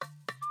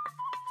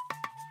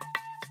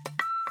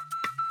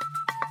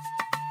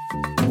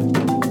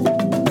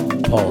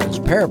Paul's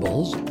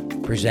Parables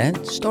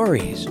present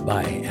stories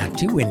by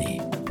Auntie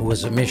Winnie, who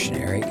was a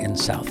missionary in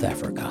South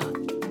Africa.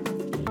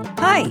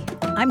 Hi,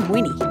 I'm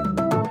Winnie.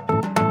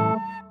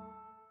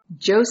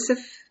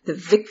 Joseph, the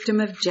Victim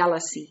of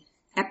Jealousy,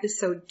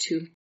 Episode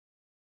 2.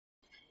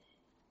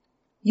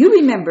 You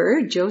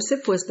remember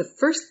Joseph was the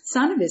first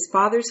son of his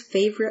father's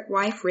favorite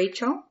wife,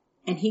 Rachel,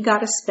 and he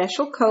got a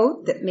special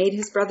coat that made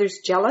his brothers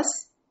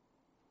jealous.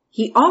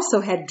 He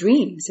also had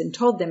dreams and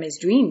told them his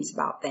dreams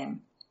about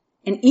them,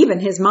 and even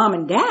his mom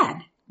and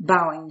dad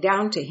bowing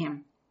down to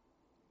him.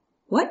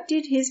 What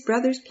did his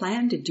brothers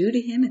plan to do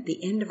to him at the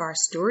end of our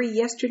story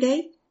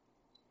yesterday?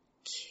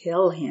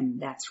 Kill him,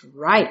 that's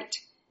right.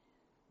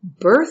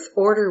 Birth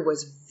order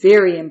was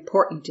very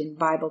important in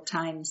Bible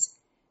times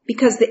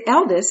because the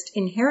eldest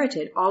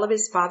inherited all of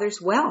his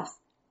father's wealth.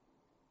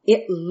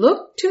 It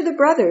looked to the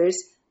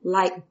brothers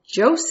like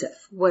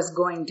Joseph was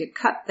going to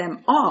cut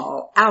them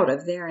all out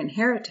of their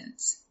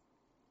inheritance.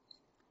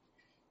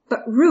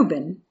 But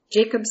Reuben,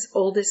 Jacob's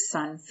oldest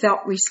son,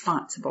 felt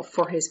responsible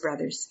for his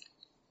brothers.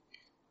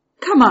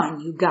 Come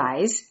on, you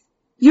guys.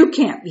 You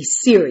can't be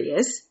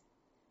serious.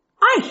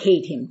 I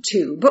hate him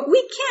too, but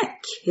we can't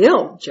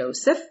kill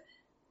Joseph.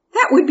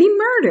 That would be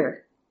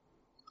murder.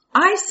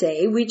 I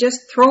say we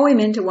just throw him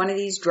into one of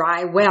these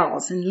dry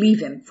wells and leave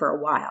him for a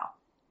while.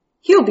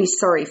 He'll be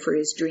sorry for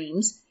his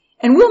dreams,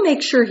 and we'll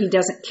make sure he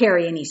doesn't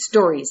carry any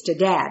stories to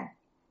Dad.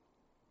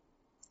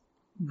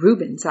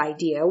 Reuben's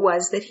idea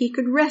was that he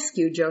could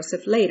rescue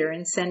Joseph later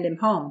and send him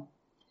home.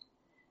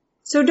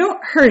 So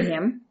don't hurt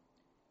him.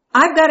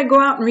 I've got to go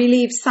out and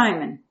relieve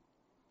Simon.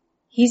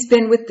 He's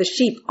been with the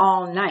sheep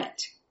all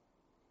night.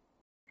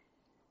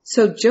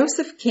 So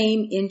Joseph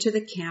came into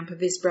the camp of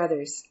his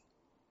brothers.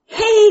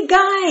 Hey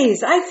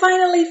guys, I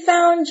finally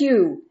found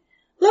you.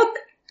 Look,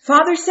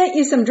 Father sent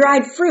you some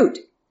dried fruit.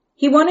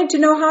 He wanted to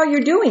know how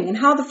you're doing and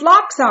how the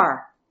flocks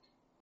are.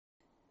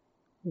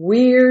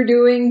 We're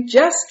doing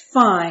just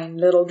fine,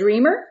 little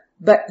dreamer,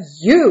 but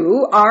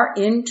you are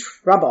in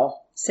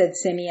trouble, said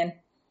Simeon.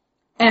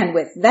 And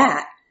with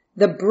that,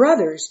 the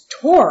brothers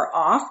tore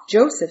off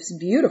Joseph's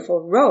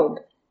beautiful robe.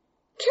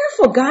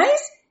 Careful,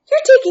 guys.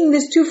 You're taking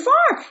this too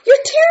far.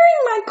 You're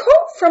tearing my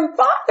coat from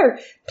Father.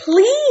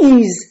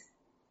 Please.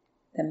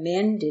 The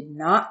men did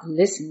not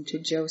listen to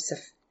Joseph.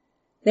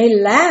 They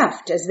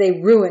laughed as they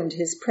ruined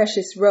his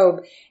precious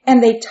robe,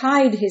 and they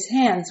tied his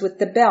hands with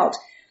the belt.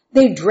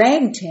 They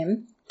dragged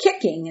him,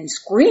 kicking and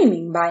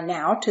screaming by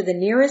now, to the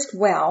nearest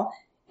well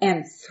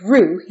and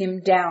threw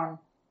him down.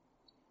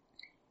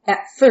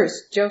 At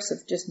first,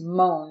 Joseph just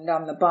moaned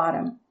on the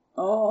bottom,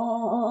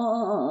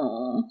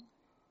 "Oh,"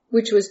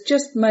 which was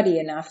just muddy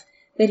enough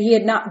that he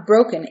had not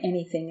broken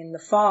anything in the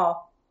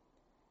fall.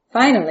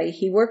 Finally,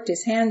 he worked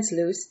his hands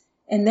loose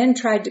and then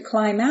tried to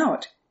climb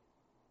out,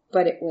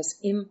 but it was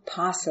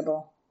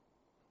impossible.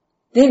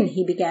 Then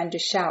he began to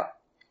shout,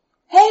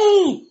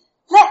 "Hey,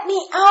 let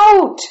me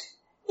out!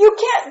 You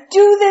can't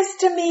do this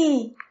to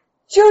me!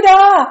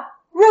 Judah,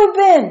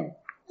 Reuben,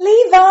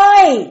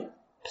 Levi,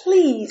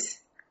 please,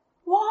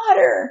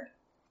 water!"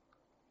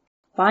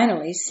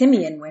 Finally,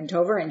 Simeon went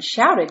over and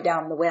shouted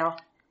down the well,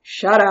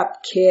 "Shut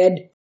up,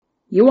 kid.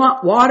 You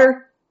want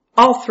water?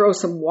 I'll throw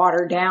some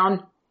water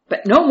down,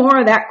 but no more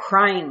of that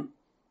crying."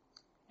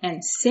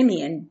 And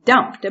Simeon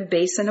dumped a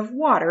basin of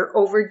water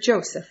over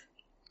Joseph.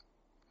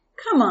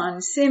 "Come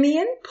on,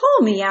 Simeon,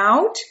 pull me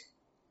out."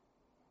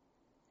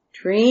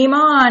 "Dream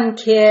on,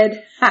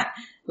 kid,"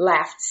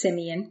 laughed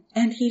Simeon,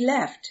 and he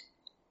left.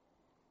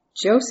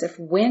 Joseph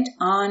went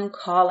on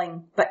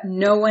calling, but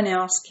no one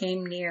else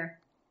came near.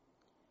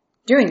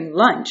 During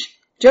lunch,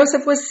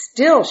 Joseph was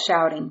still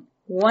shouting,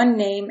 one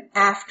name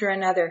after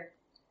another.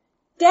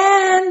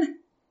 "Dan!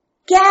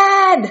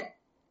 Gad!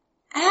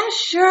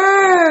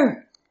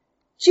 Asher!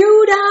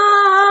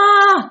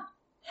 Judah!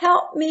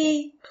 Help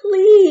me,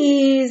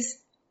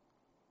 please."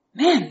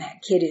 "Man,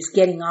 that kid is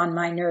getting on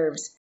my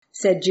nerves,"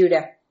 said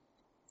Judah.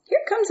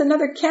 "Here comes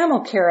another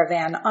camel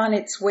caravan on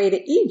its way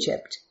to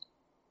Egypt.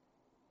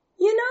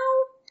 You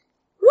know,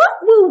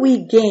 what will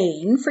we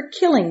gain for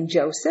killing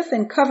Joseph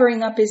and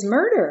covering up his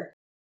murder?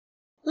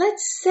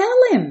 Let's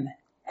sell him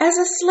as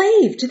a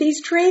slave to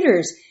these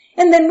traders,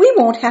 and then we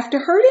won't have to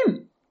hurt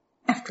him.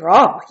 After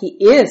all, he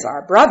is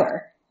our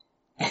brother.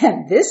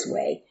 And this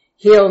way,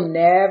 he'll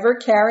never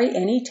carry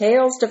any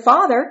tales to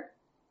Father."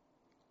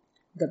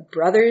 The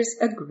brothers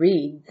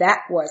agreed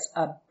that was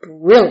a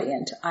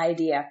brilliant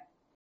idea.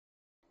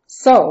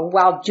 So,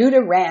 while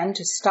Judah ran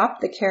to stop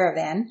the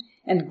caravan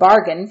and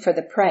bargain for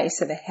the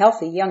price of a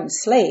healthy young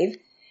slave,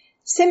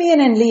 Simeon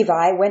and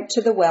Levi went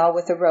to the well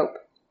with a rope.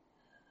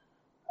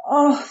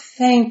 "Oh,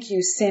 thank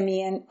you,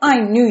 Simeon. I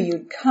knew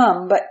you'd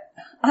come, but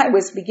I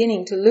was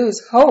beginning to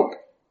lose hope.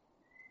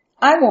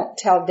 I won't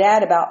tell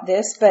Dad about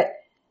this, but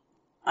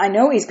I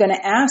know he's going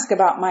to ask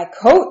about my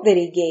coat that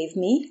he gave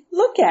me.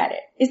 Look at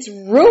it. It's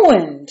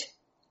ruined."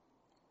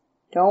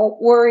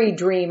 "Don't worry,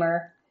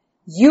 dreamer.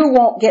 You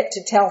won't get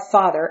to tell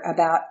Father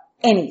about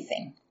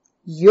anything.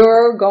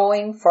 You're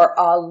going for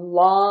a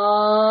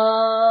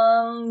long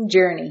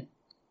journey."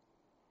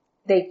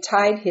 They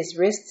tied his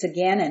wrists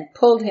again and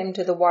pulled him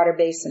to the water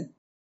basin.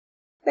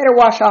 Better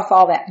wash off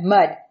all that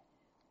mud.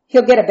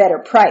 He'll get a better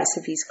price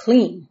if he's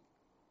clean.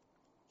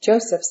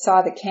 Joseph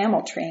saw the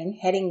camel train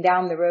heading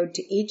down the road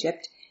to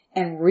Egypt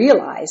and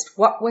realized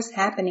what was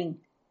happening.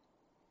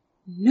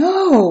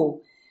 No,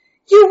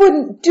 you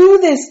wouldn't do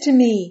this to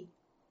me.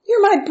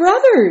 You're my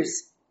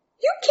brothers.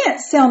 You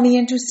can't sell me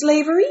into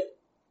slavery.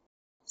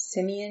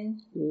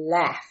 Simeon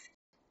laughed.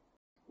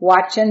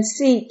 Watch and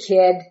see,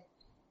 kid.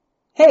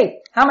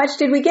 Hey, how much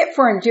did we get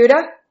for him,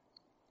 Judah?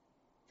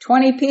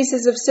 20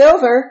 pieces of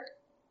silver.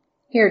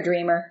 Here,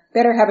 dreamer,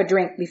 better have a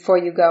drink before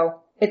you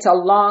go. It's a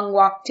long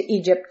walk to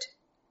Egypt.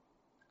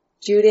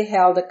 Judah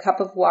held a cup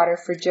of water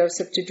for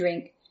Joseph to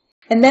drink,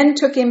 and then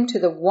took him to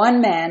the one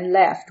man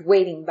left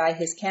waiting by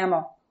his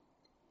camel.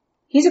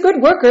 He's a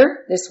good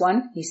worker, this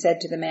one, he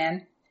said to the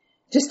man.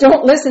 Just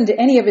don't listen to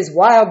any of his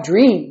wild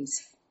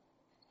dreams.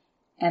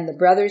 And the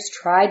brothers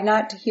tried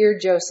not to hear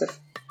Joseph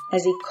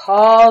as he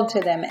called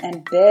to them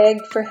and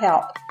begged for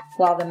help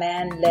while the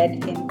man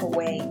led him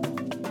away.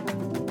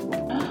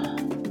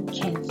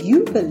 Can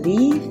you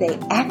believe they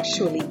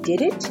actually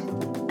did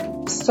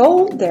it?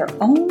 Sold their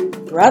own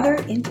brother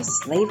into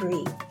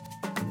slavery.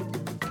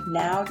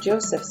 Now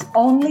Joseph's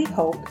only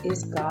hope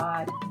is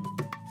God.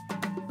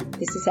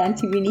 This is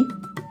Auntie Winnie.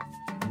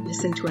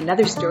 Listen to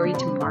another story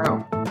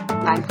tomorrow.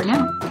 Bye for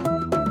now.